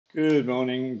Good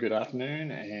morning, good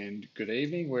afternoon, and good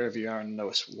evening, wherever you are in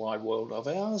this wide world of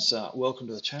ours. Welcome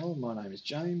to the channel. My name is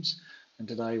James, and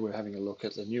today we're having a look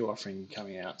at the new offering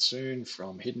coming out soon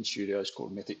from Hidn Studios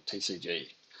called Mythic TCG.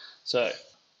 So,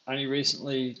 only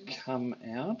recently come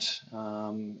out,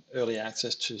 early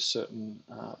access to certain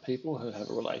people who have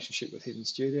a relationship with Hidn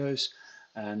Studios,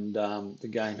 and the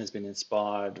game has been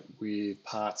inspired with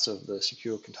parts of the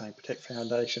Secure Contain Protect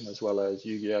Foundation as well as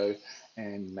Yu-Gi-Oh!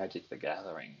 And Magic the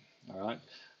Gathering. All right.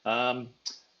 Um,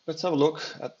 let's have a look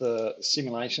at the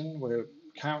simulation. We're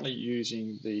currently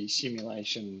using the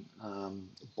simulation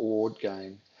board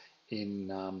game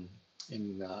in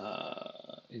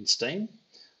in Steam.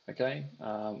 Okay.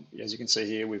 As you can see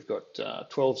here, we've got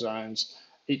 12 zones.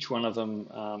 Each one of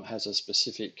them has a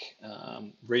specific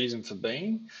reason for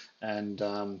being, and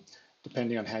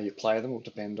depending on how you play them will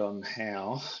depend on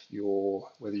how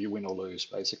whether you win or lose,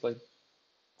 basically.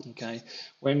 Okay,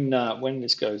 when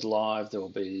this goes live, there will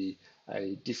be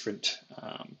a different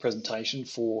presentation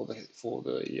for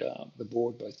the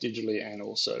board, both digitally and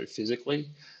also physically,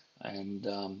 and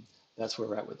that's where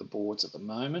we're at with the boards at the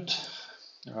moment.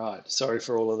 All right, sorry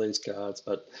for all of these cards,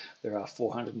 but there are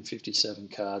 457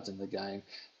 cards in the game.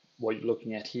 What you're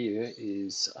looking at here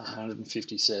is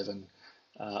 157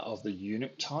 of the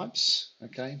unit types.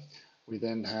 Okay, we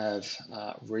then have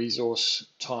resource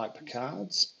type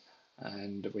cards,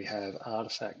 and we have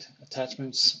artifact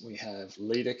attachments. We have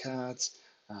leader cards.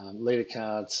 Leader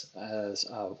cards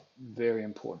are very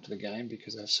important to the game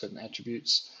because they have certain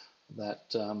attributes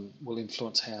that will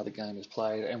influence how the game is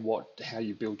played and how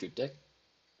you build your deck.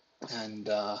 And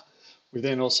we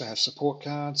then also have support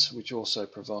cards, which also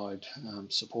provide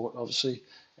support, obviously,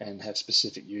 and have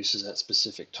specific uses at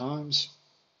specific times.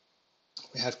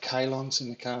 We have Kalons in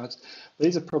the cards.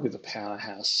 These are probably the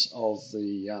powerhouse of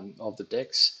the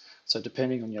decks. So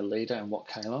depending on your leader and what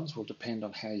Kalons will depend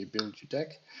on how you build your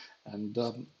deck. And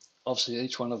obviously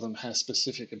each one of them has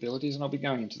specific abilities, and I'll be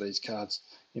going into these cards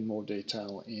in more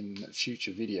detail in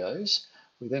future videos.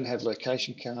 We then have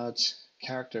location cards,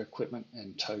 character equipment,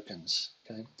 and tokens.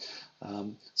 Okay,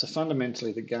 so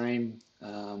fundamentally the game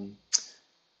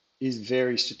is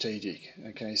very strategic.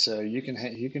 Okay, so you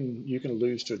can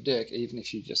lose to a deck even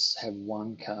if you just have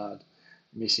one card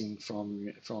missing from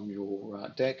your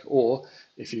deck, or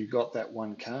if you got that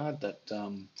one card that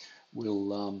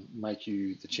will make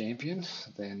you the champion,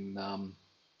 then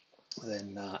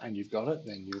and you've got it,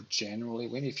 then you'll generally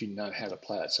win if you know how to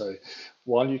play it. So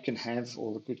while you can have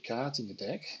all the good cards in your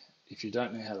deck, if you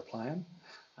don't know how to play them,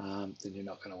 then you're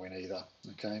not going to win either.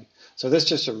 Okay, so that's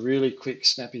just a really quick,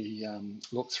 snappy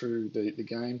look through the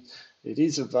game. It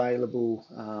is available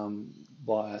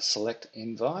by a select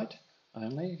invite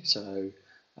only. So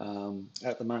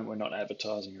at the moment, we're not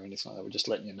advertising or anything like that. We're just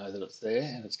letting you know that it's there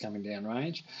and it's coming down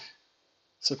range.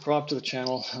 Subscribe to the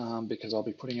channel because I'll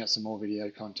be putting out some more video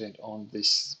content on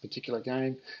this particular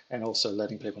game and also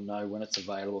letting people know when it's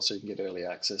available so you can get early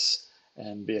access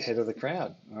and be ahead of the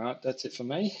crowd. All right, that's it for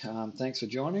me. Thanks for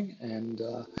joining, and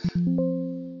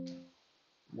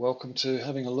welcome to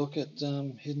having a look at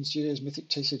Hidn Studios Mythic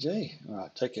TCG. All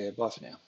right, take care. Bye for now.